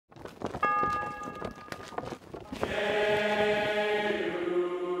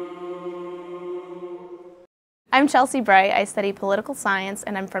I'm Chelsie Bright. I study political science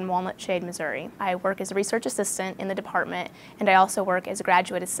and I'm from Walnut Shade, Missouri. I work as a research assistant in the department and I also work as a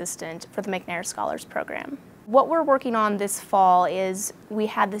graduate assistant for the McNair Scholars Program. What we're working on this fall is we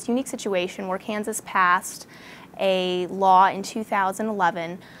had this unique situation where Kansas passed a law in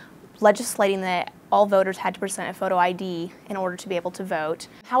 2011 legislating that all voters had to present a photo ID in order to be able to vote.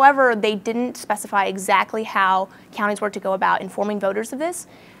 However, they didn't specify exactly how counties were to go about informing voters of this.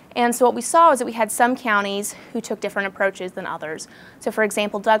 And so what we saw was that we had some counties who took different approaches than others. So for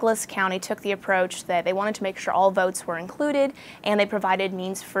example, Douglas County took the approach that they wanted to make sure all votes were included, and they provided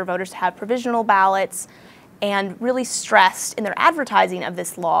means for voters to have provisional ballots, and really stressed in their advertising of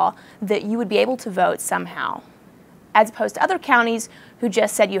this law that you would be able to vote somehow, as opposed to other counties who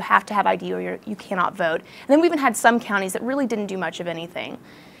just said you have to have ID or you cannot vote. And then we even had some counties that really didn't do much of anything.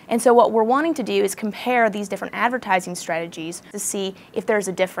 And so what we're wanting to do is compare these different advertising strategies to see if there's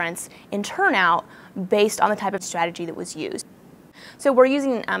a difference in turnout based on the type of strategy that was used. So we're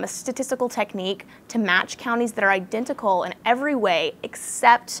using a statistical technique to match counties that are identical in every way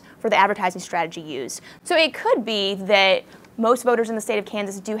except for the advertising strategy used. So it could be that most voters in the state of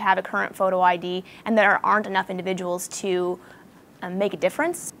Kansas do have a current photo ID and there aren't enough individuals to make a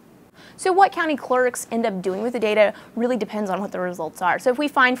difference. So what county clerks end up doing with the data really depends on what the results are. So if we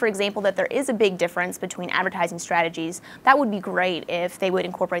find, for example, that there is a big difference between advertising strategies, that would be great if they would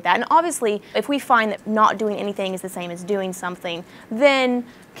incorporate that. And obviously, if we find that not doing anything is the same as doing something, then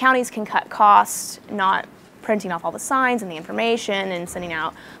counties can cut costs, not printing off all the signs and the information and sending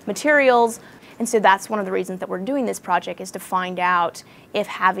out materials. And so that's one of the reasons that we're doing this project, is to find out if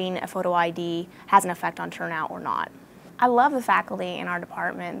having a photo ID has an effect on turnout or not. I love the faculty in our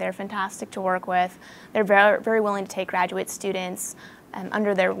department. They're fantastic to work with. They're very willing to take graduate students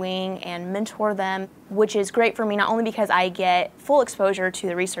under their wing and mentor them, which is great for me, not only because I get full exposure to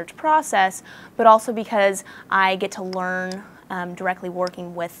the research process, but also because I get to learn directly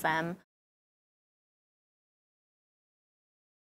working with them.